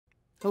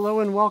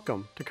Hello and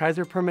welcome to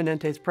Kaiser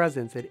Permanente's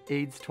presence at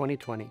AIDS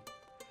 2020.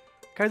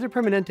 Kaiser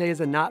Permanente is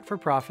a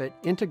not-for-profit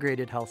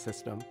integrated health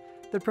system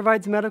that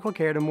provides medical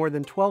care to more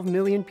than 12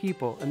 million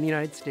people in the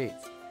United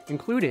States,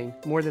 including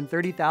more than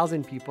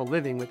 30,000 people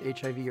living with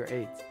HIV or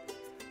AIDS.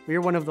 We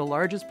are one of the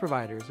largest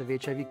providers of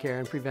HIV care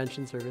and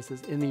prevention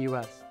services in the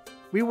U.S.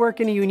 We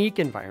work in a unique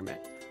environment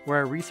where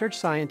our research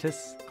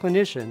scientists,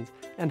 clinicians,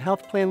 and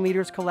health plan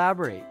leaders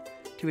collaborate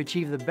to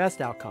achieve the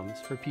best outcomes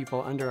for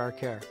people under our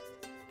care.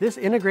 This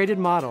integrated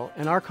model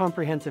and our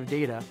comprehensive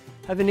data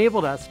have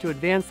enabled us to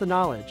advance the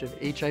knowledge of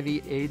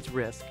HIV/AIDS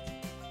risk,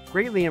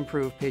 greatly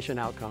improve patient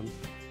outcomes,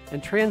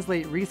 and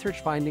translate research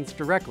findings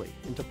directly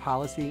into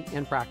policy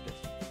and practice.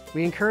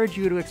 We encourage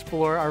you to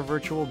explore our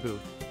virtual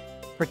booth,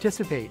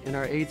 participate in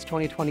our AIDS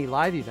 2020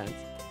 live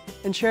events,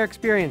 and share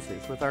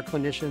experiences with our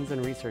clinicians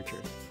and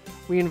researchers.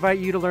 We invite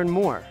you to learn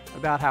more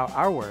about how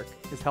our work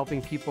is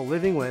helping people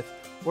living with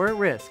or at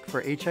risk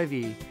for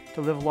HIV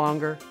to live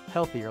longer,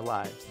 healthier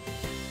lives.